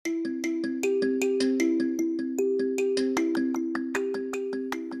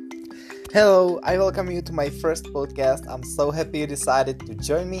Hello, I welcome you to my first podcast. I'm so happy you decided to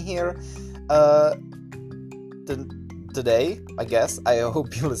join me here. Uh, t- Today, I guess. I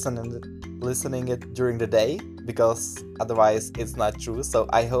hope you listening it during the day because otherwise it's not true. So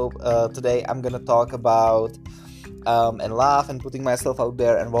I hope today I'm gonna talk about and laugh and putting myself out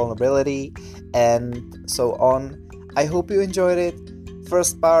there and vulnerability and so on. I hope you enjoyed it.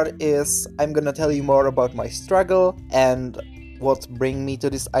 First part is I'm gonna tell you more about my struggle and what bring me to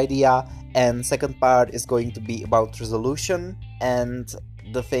this idea, and second part is going to be about resolution and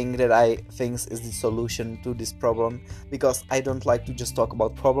the thing that I think is the solution to this problem, because I don't like to just talk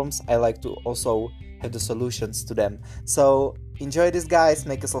about problems. I like to also have the solutions to them. So enjoy this, guys,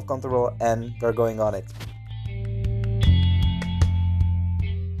 make yourself comfortable, and we're going on it.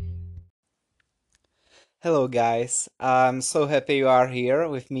 Hello, guys. I'm so happy you are here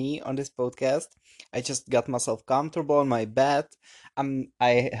with me on this podcast. I just got myself comfortable on my bed.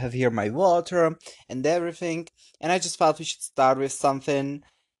 I have here my water and everything, and I just thought we should start with something.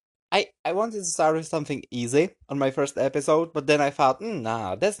 I wanted to start with something easy on my first episode, but then I thought,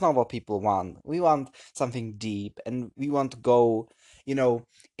 nah, that's not what people want. We want something deep, and we want to go, you know,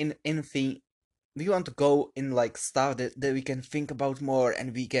 in thing. We want to go in like stuff that we can think about more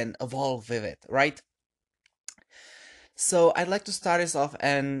and we can evolve with it, right? So I'd like to start this off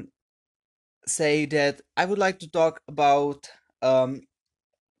and say that I would like to talk about um,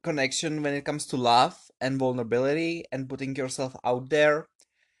 connection when it comes to love and vulnerability and putting yourself out there.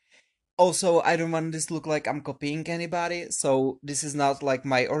 Also, I don't want this to look like I'm copying anybody, so this is not like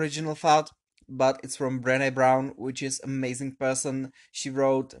my original thought, but it's from Brené Brown, which is amazing person. She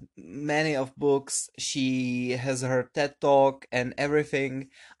wrote many of books. She has her TED Talk and everything.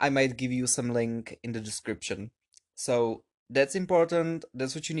 I might give you some link in the description. So that's important.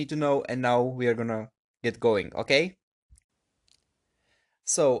 That's what you need to know. And now we are gonna get going, okay?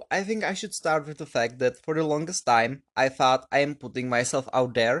 So, I think I should start with the fact that for the longest time, I thought I am putting myself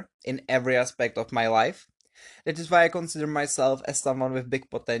out there in every aspect of my life. That is why I consider myself as someone with big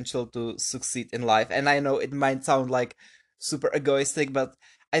potential to succeed in life. And I know it might sound like super egoistic, but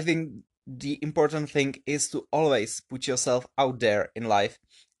I think the important thing is to always put yourself out there in life.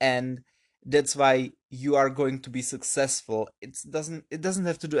 And that's why you are going to be successful. It doesn't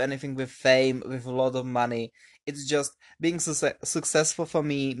have to do anything with fame, with a lot of money. It's just being successful for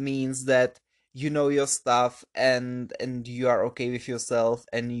me means that you know your stuff, and you are okay with yourself,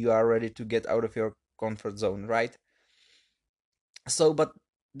 and you are ready to get out of your comfort zone, right? So, but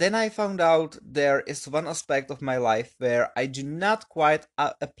then I found out there is one aspect of my life where I do not quite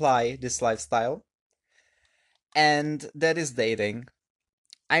apply this lifestyle, and that is dating.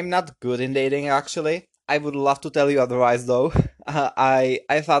 I'm not good in dating, actually. I would love to tell you otherwise, though. I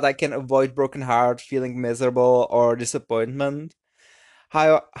thought I can avoid broken heart, feeling miserable, or disappointment.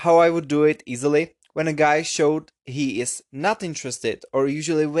 How I would do it easily? When a guy showed he is not interested, or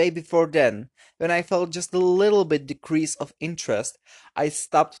usually way before then, when I felt just a little bit decrease of interest, I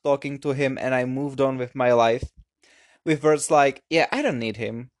stopped talking to him and I moved on with my life. With words like, yeah, I don't need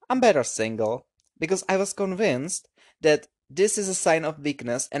him, I'm better single. Because I was convinced that this is a sign of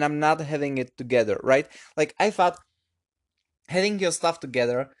weakness and I'm not having it together, right? Like, I thought having your stuff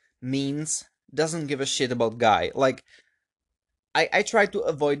together means doesn't give a shit about guy. Like, I try to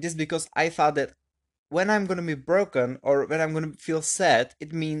avoid this because I thought that when I'm gonna be broken or when I'm gonna feel sad,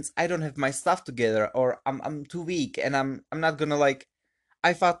 it means I don't have my stuff together or I'm too weak and I'm not gonna like.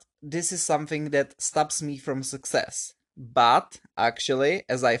 I thought this is something that stops me from success. But actually,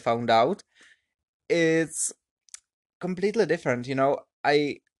 as I found out, it's completely different.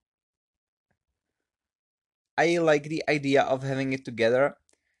 I like the idea of having it together.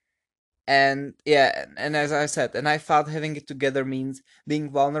 And yeah, and as I said, and I thought having it together means being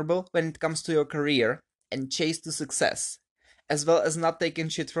vulnerable when it comes to your career and chase to success, as well as not taking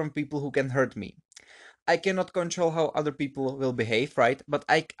shit from people who can hurt me. I cannot control how other people will behave, right? But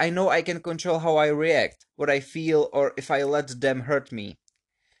I know I can control how I react, what I feel, or if I let them hurt me.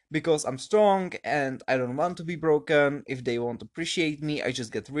 Because I'm strong and I don't want to be broken. If they won't appreciate me, I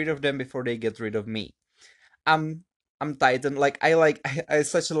just get rid of them before they get rid of me. I'm I'm Titan. Like I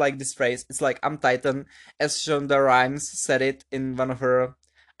such like this phrase. It's like I'm Titan, as Shonda Rhimes said it in one of her.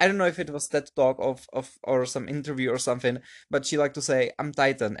 I don't know if it was TED talk of or some interview or something, but she liked to say I'm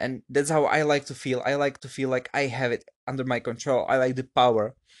Titan, and that's how I like to feel. I like to feel like I have it under my control. I like the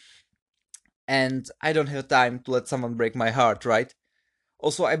power, and I don't have time to let someone break my heart. Right?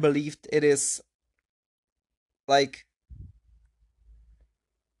 Also, I believed it is like.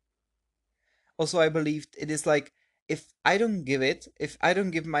 Also, I believed it is like if I don't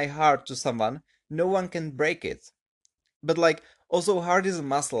give my heart to someone, no one can break it. But like Also, heart is a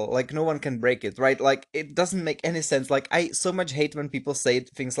muscle, like no one can break it, right? Like it doesn't make any sense. Like I so much hate when people say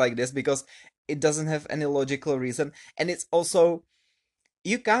things like this because it doesn't have any logical reason, and it's also,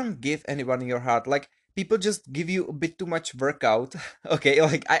 you can't give anyone your heart. Like people just give you a bit too much workout. Okay,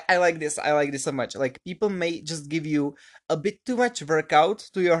 like I like this. I like this so much. Like people may just give you a bit too much workout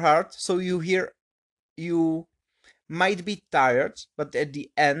to your heart, so you might be tired, but at the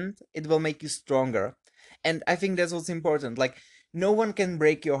end it will make you stronger. And I think that's what's important. Like no one can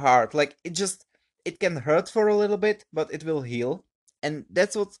break your heart. Like it can hurt for a little bit, but it will heal. And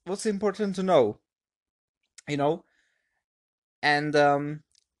that's what's important to know, you know? And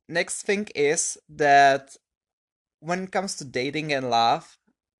next thing is that when it comes to dating and love,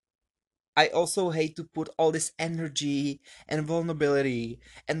 I also hate to put all this energy and vulnerability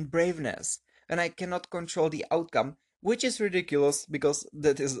and braveness when I cannot control the outcome, which is ridiculous because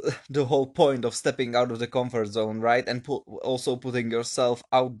that is the whole point of stepping out of the comfort zone, right? And also putting yourself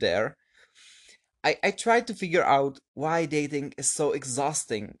out there. I try to figure out why dating is so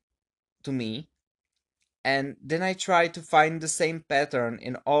exhausting to me, and then I try to find the same pattern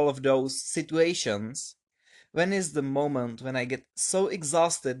in all of those situations. When is the moment when I get so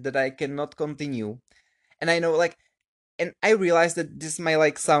exhausted that I cannot continue? And I know, like, and I realize that this might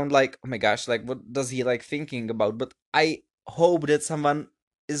like sound like, oh my gosh, like what does he like thinking about? But I hope that someone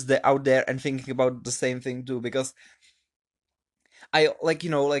is there out there and thinking about the same thing too, because I like,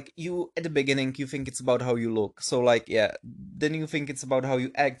 like you at the beginning you think it's about how you look. So like yeah, then you think it's about how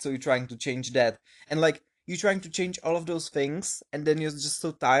you act, so you're trying to change that. And like you're trying to change all of those things and then you're just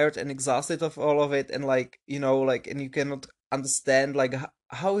so tired and exhausted of all of it, and like, like, and you cannot understand like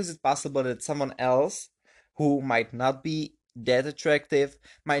how is it possible that someone else who might not be that attractive,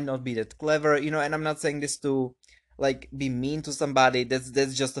 might not be that clever, and I'm not saying this to like be mean to somebody. That's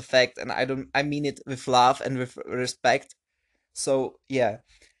just a fact, and I mean it with love and with respect. So yeah,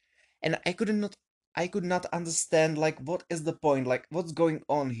 and I could not understand like what is the point, like what's going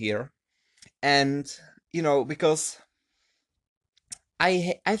on here. And because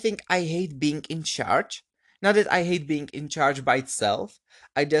I think I hate being in charge. Not that I hate being in charge by itself.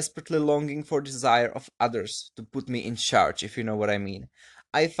 I desperately longing for desire of others to put me in charge, if you know what I mean.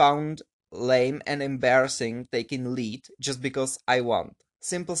 I found lame and embarrassing taking lead just because I want.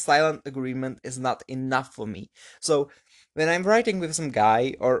 Simple silent agreement is not enough for me. So when I'm writing with some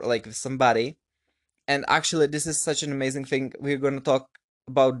guy or like with somebody, and actually this is such an amazing thing. We're gonna talk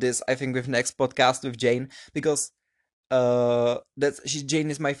about this, I think, with next podcast with Jane, because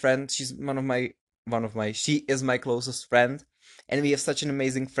Jane is my friend. She's one of my she is my closest friend, and we have such an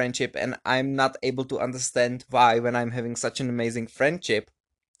amazing friendship, and I'm not able to understand why when I'm having such an amazing friendship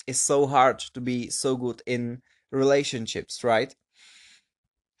it's so hard to be so good in relationships, right?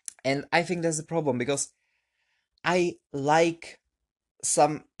 And I think that's a problem because I like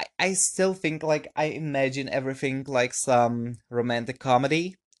I still think like I imagine everything like some romantic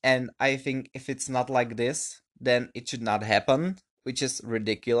comedy, and I think if it's not like this then it should not happen, which is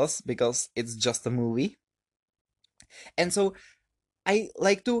ridiculous because it's just a movie. And so I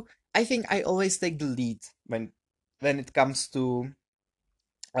like to I think I always take the lead when it comes to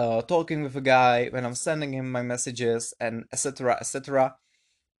talking with a guy, when I'm sending him my messages and etc etc.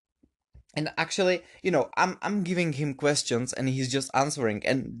 And actually, I'm giving him questions and he's just answering,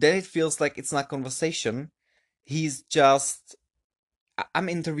 and then it feels like it's not conversation. He's just I'm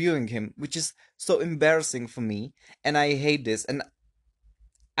interviewing him, which is so embarrassing for me, and I hate this. And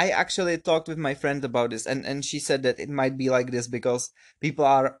I actually talked with my friend about this, and she said that it might be like this because people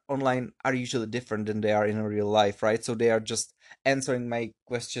are online are usually different than they are in real life, right? So they are just answering my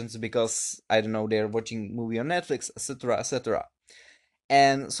questions because I don't know, they're watching movie on Netflix, etc., etc.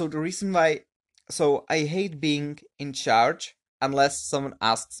 And so the reason why, so I hate being in charge unless someone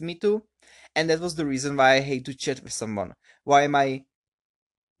asks me to, and that was the reason why I hate to chat with someone. Why am I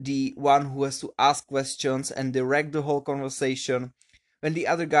the one who has to ask questions and direct the whole conversation when the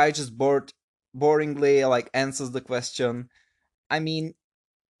other guy just boringly like answers the question? I mean,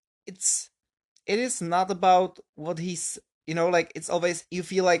 it's it is not about what he's, like it's always you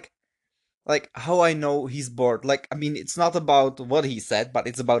feel like how I know he's bored. Like I mean, it's not about what he said, but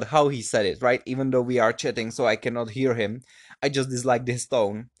it's about how he said it, right? Even though we are chatting, so I cannot hear him. I just dislike this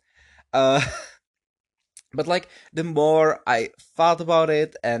tone. Uh, but like the more I thought about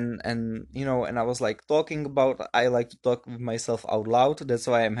it, and I was like talking about, I like to talk with myself out loud. That's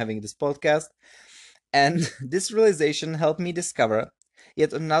why I'm having this podcast. And this realization helped me discover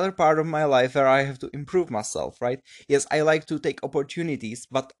yet another part of my life where I have to improve myself, right? Yes, I like to take opportunities,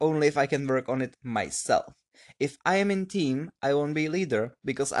 but only if I can work on it myself. If I am in team, I won't be a leader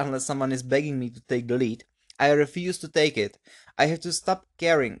because unless someone is begging me to take the lead, I refuse to take it. I have to stop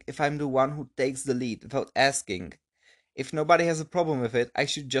caring if I'm the one who takes the lead without asking. If nobody has a problem with it, I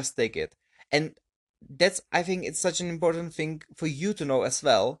should just take it. And that's, I think it's such an important thing for you to know as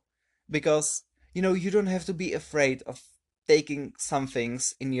well, because, you don't have to be afraid of taking some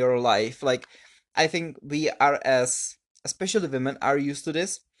things in your life. Like, I think we are especially women, are used to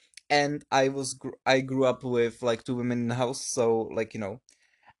this. And I grew up with like two women in the house, so like,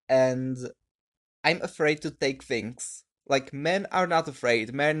 and I'm afraid to take things. Like men are not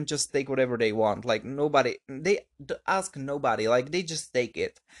afraid. Men just take whatever they want. Like nobody, ask nobody. Like they just take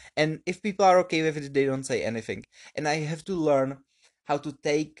it. And if people are okay with it, they don't say anything. And I have to learn how to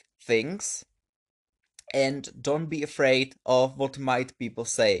take things and don't be afraid of what might people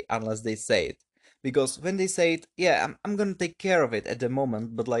say unless they say it. Because when they say it, yeah, I'm gonna take care of it at the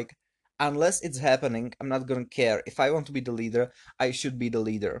moment, but like unless it's happening, I'm not gonna care. If I want to be the leader, I should be the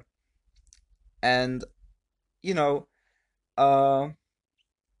leader. And you know, uh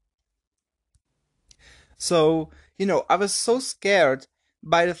So, I was so scared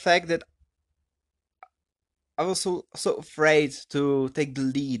by the fact that I was so afraid to take the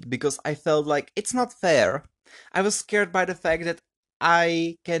lead because I felt like it's not fair. I was scared by the fact that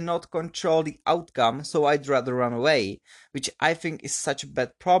I cannot control the outcome, so I'd rather run away, which I think is such a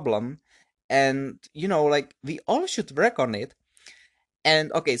bad problem. And, like, we all should work on it.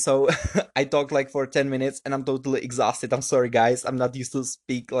 And okay, so I talked like for 10 minutes and I'm totally exhausted. I'm sorry, guys. I'm not used to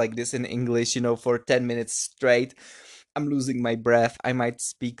speak like this in English, for 10 minutes straight. I'm losing my breath. I might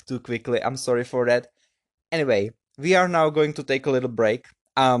speak too quickly. I'm sorry for that. Anyway, we are now going to take a little break.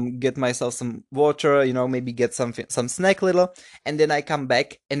 Get myself some water, maybe get some snack little, and then I come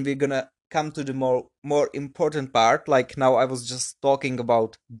back and we're gonna come to the more important part. Like now I was just talking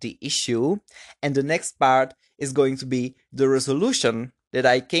about the issue, and the next part is going to be the resolution that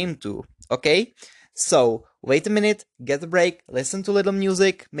I came to. Okay? So wait a minute, get a break, listen to little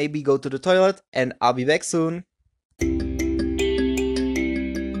music, maybe go to the toilet, and I'll be back soon.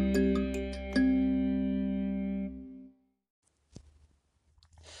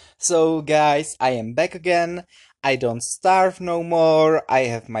 So, guys, I am back again. I don't starve no more. I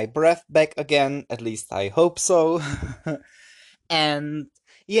have my breath back again. At least I hope so. And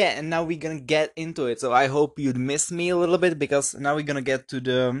yeah, and now we're gonna get into it. So I hope you'd miss me a little bit because now we're gonna get to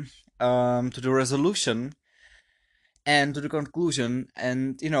the resolution and to the conclusion.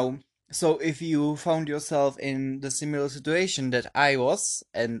 And so if you found yourself in the similar situation that I was,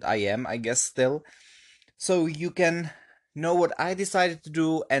 and I am, I guess still, so you can know what I decided to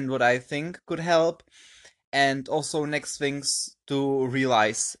do and what I think could help, and also next things to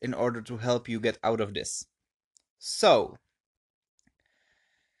realize in order to help you get out of this. So,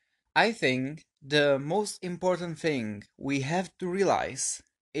 I think the most important thing we have to realize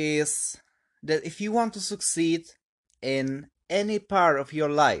is that if you want to succeed in any part of your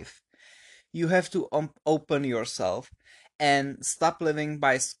life, you have to open yourself and stop living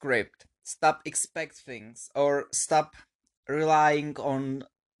by script. Stop expect things or stop relying on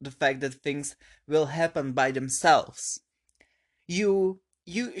the fact that things will happen by themselves. You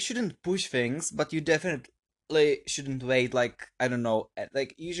shouldn't push things, but you definitely shouldn't wait, like I don't know,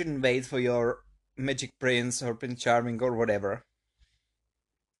 like you shouldn't wait for your magic prince or prince charming or whatever.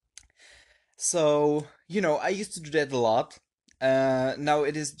 So, I used to do that a lot. Now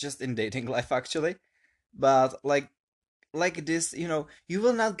it is just in dating life actually. But like this, you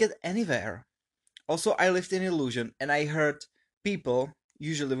will not get anywhere. Also, I lived in illusion and I heard people,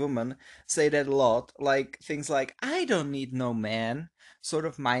 usually women, say that a lot, like things like I don't need no man sort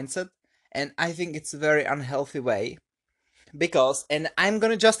of mindset. And I think it's a very unhealthy way because, and I'm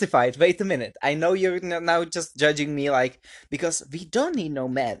gonna justify it. Wait a minute. I know you're now just judging me like, because we don't need no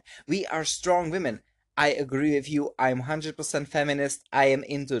man. We are strong women. I agree with you. I'm 100% feminist. I am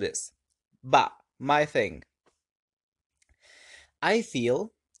into this. But my thing, I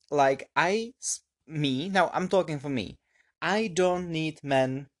feel like now I'm talking for me. I don't need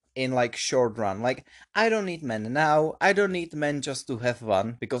men in like short run. Like I don't need men now. I don't need men just to have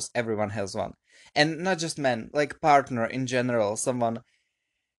one because everyone has one. And not just men, like partner in general, someone,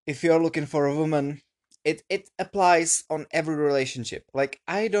 if you're looking for a woman, it applies on every relationship. Like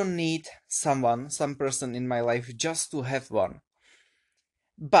I don't need some person in my life just to have one.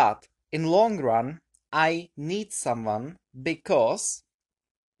 But in long run, I need someone because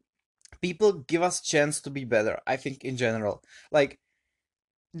people give us chance to be better. I think in general, like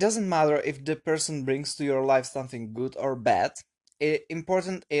it doesn't matter if the person brings to your life something good or bad.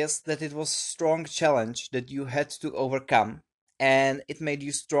 Important is that it was strong challenge that you had to overcome, and it made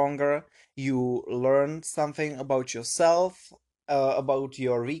you stronger. You learned something about yourself, about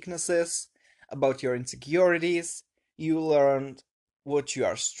your weaknesses, about your insecurities, you learned what you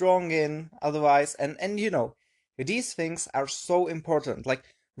are strong in otherwise, and these things are so important. Like,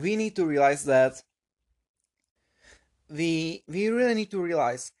 we need to realize that we really need to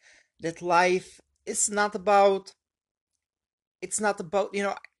realize that life is not about it's not about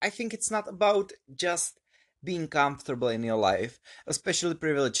I think it's not about just being comfortable in your life, especially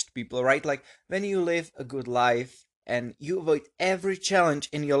privileged people, right? Like, when you live a good life and you avoid every challenge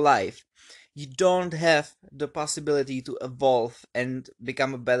in your life, you don't have the possibility to evolve and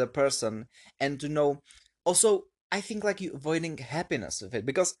become a better person, and to know also, I think, like, you avoiding happiness with it,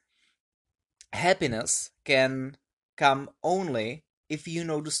 because happiness can come only if you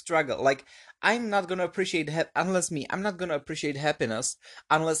know the struggle. Like, I'm not gonna appreciate happiness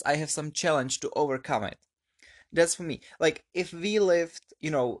unless I have some challenge to overcome it. That's for me. Like, if we lived,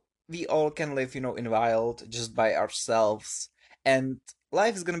 we all can live, in wild just by ourselves, and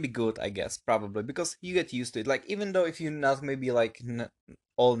life is gonna be good, I guess, probably, because you get used to it. Like, even though if you're not maybe like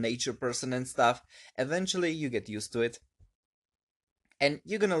all nature person and stuff, eventually you get used to it, and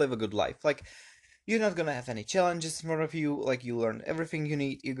you're gonna live a good life. Like, you're not gonna have any challenges in front of you, like, you learn everything you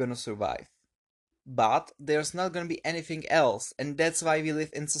need, you're gonna survive. But there's not gonna be anything else, and that's why we live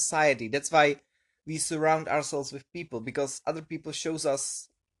in society. That's why we surround ourselves with people, because other people shows us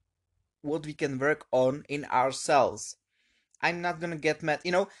what we can work on in ourselves. I'm not gonna get mad.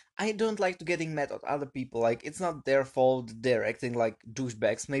 I don't like to getting mad at other people. Like, it's not their fault they're acting like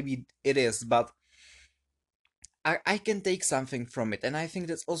douchebags. Maybe it is, but I can take something from it. And I think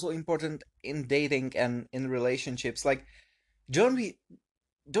that's also important in dating and in relationships. Like, don't be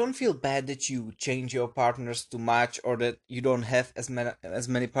don't feel bad that you change your partners too much, or that you don't have as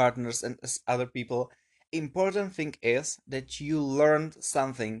many partners and as other people. Important thing is that you learned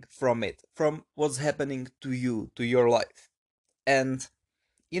something from it, from what's happening to you, to your life. And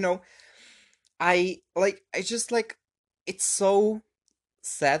you know I just like, it's so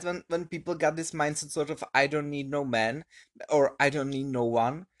sad when people got this mindset, sort of, I don't need no man, or I don't need no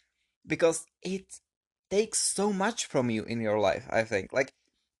one, because it takes so much from you in your life. I think, like,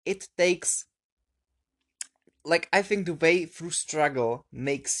 it takes, like, I think the way through struggle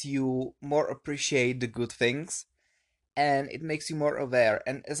makes you more appreciate the good things, and it makes you more aware.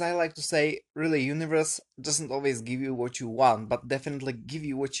 And as I like to say, really, universe doesn't always give you what you want, but definitely give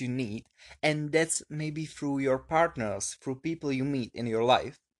you what you need. And that's maybe through your partners, through people you meet in your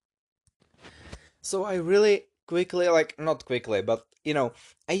life. So I really quickly, like, not quickly, but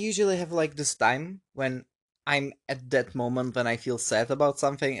I usually have like this time when I'm at that moment when I feel sad about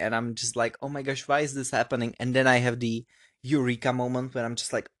something, and I'm just like, oh my gosh, why is this happening? And then I have the eureka moment when I'm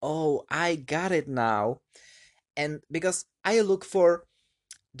just like, oh, I got it now. And because I look for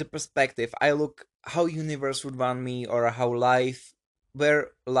the perspective, I look how universe would want me, or how where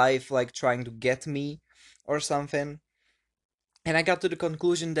life like trying to get me, or something. And I got to the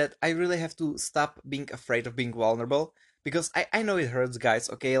conclusion that I really have to stop being afraid of being vulnerable, because I know it hurts, guys,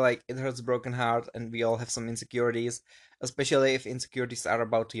 okay? Like, it hurts broken heart, and we all have some insecurities, especially if insecurities are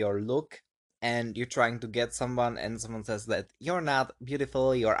about your look, and you're trying to get someone and someone says that you're not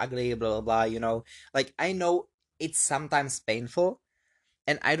beautiful, you're ugly, blah blah blah, Like, I know it's sometimes painful,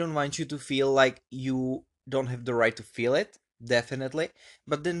 and I don't want you to feel like you don't have the right to feel it, definitely,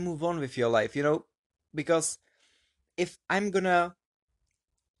 but then move on with your life, because if I'm gonna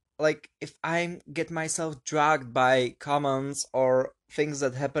if I get myself dragged by comments or things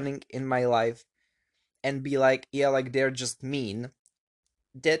that happening in my life, and be like, yeah, like, they're just mean,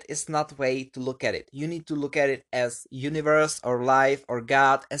 that is not way to look at it. You need to look at it as universe or life or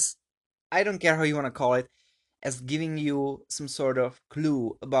God, as, I don't care how you want to call it, as giving you some sort of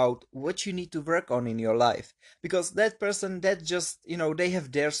clue about what you need to work on in your life. Because that person, that just, they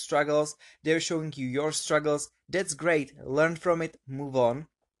have their struggles, they're showing you your struggles. That's great. Learn from it, move on.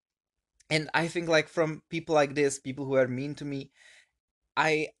 And I think, like, from people like this, people who are mean to me,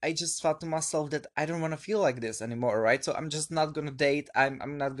 I just thought to myself that I don't want to feel like this anymore, right? So I'm just not gonna date.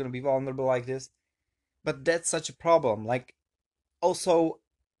 I'm not gonna be vulnerable like this. But that's such a problem. Like, also,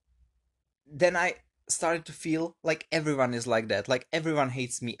 then I started to feel like everyone is like that. Like, everyone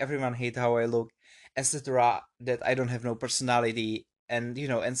hates me, everyone hates how I look, etc. That I don't have no personality, and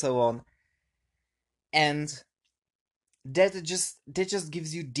and so on. And that just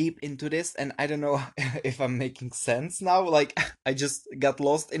gives you deep into this, and I don't know if I'm making sense now. Like, I just got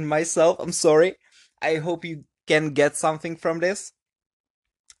lost in myself. I'm sorry. I hope you can get something from this.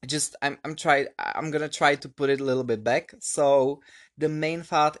 Just I'm gonna try to put it a little bit back. So the main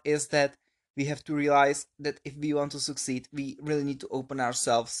thought is that we have to realize that if we want to succeed, we really need to open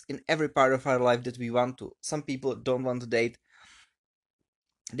ourselves in every part of our life that we want to. Some people don't want to date,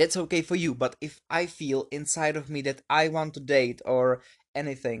 That's okay for you. But if I feel inside of me that I want to date or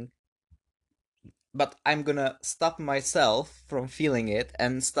anything, but I'm gonna stop myself from feeling it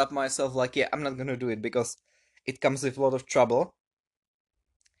and stop myself like, yeah, I'm not gonna do it because it comes with a lot of trouble,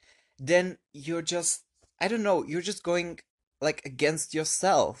 then you're just, I don't know, you're just going like against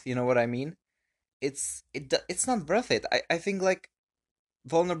yourself. You know what I mean? It's not worth it. I think like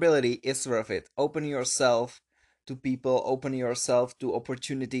vulnerability is worth it. Open yourself to people, open yourself to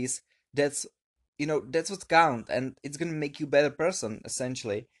opportunities. That's, that's what count, and it's gonna make you a better person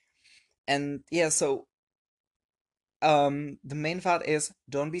essentially. And yeah, so the main thought is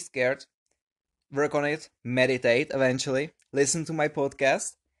don't be scared, work on it, meditate eventually, listen to my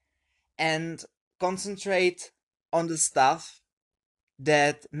podcast, and concentrate on the stuff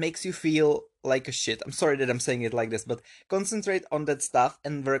that makes you feel like a shit. I'm sorry that I'm saying it like this, but concentrate on that stuff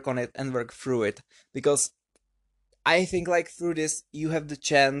and work on it and work through it. Because I think like through this you have the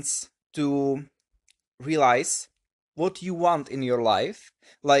chance to realize what you want in your life,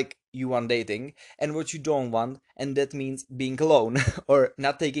 like you want dating, and what you don't want, and that means being alone or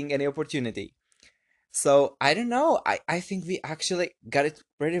not taking any opportunity. So I don't know. I think we actually got it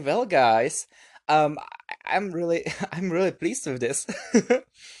pretty well, guys. I'm really I'm really pleased with this.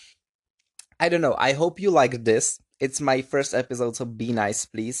 I don't know. I hope you liked this. It's my first episode, so be nice,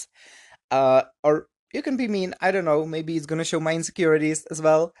 please. Or you can be mean. I don't know. Maybe it's gonna show my insecurities as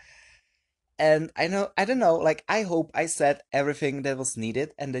well. And I don't know. Like, I hope I said everything that was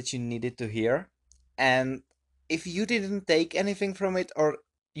needed and that you needed to hear. And if you didn't take anything from it or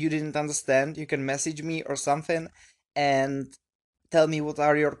you didn't understand, you can message me or something and tell me what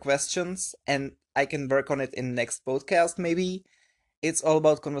are your questions, and I can work on it in next podcast maybe. It's all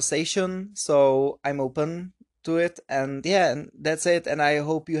about conversation, so I'm open to it. And yeah, and that's it. And I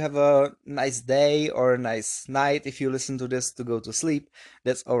hope you have a nice day or a nice night. If you listen to this to go to sleep,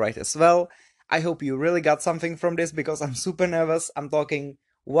 that's all right as well. I hope you really got something from this because I'm super nervous. I'm talking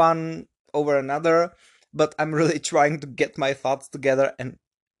one over another, but I'm really trying to get my thoughts together and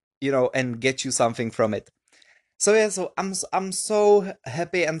and get you something from it. So yeah, so I'm so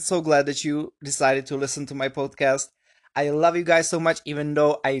happy and so glad that you decided to listen to my podcast. I love you guys so much, even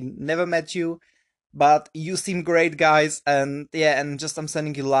though I never met you, but you seem great, guys. And yeah, and just I'm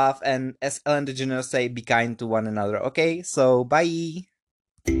sending you love. And as Ellen DeGeneres say, be kind to one another. Okay, so bye.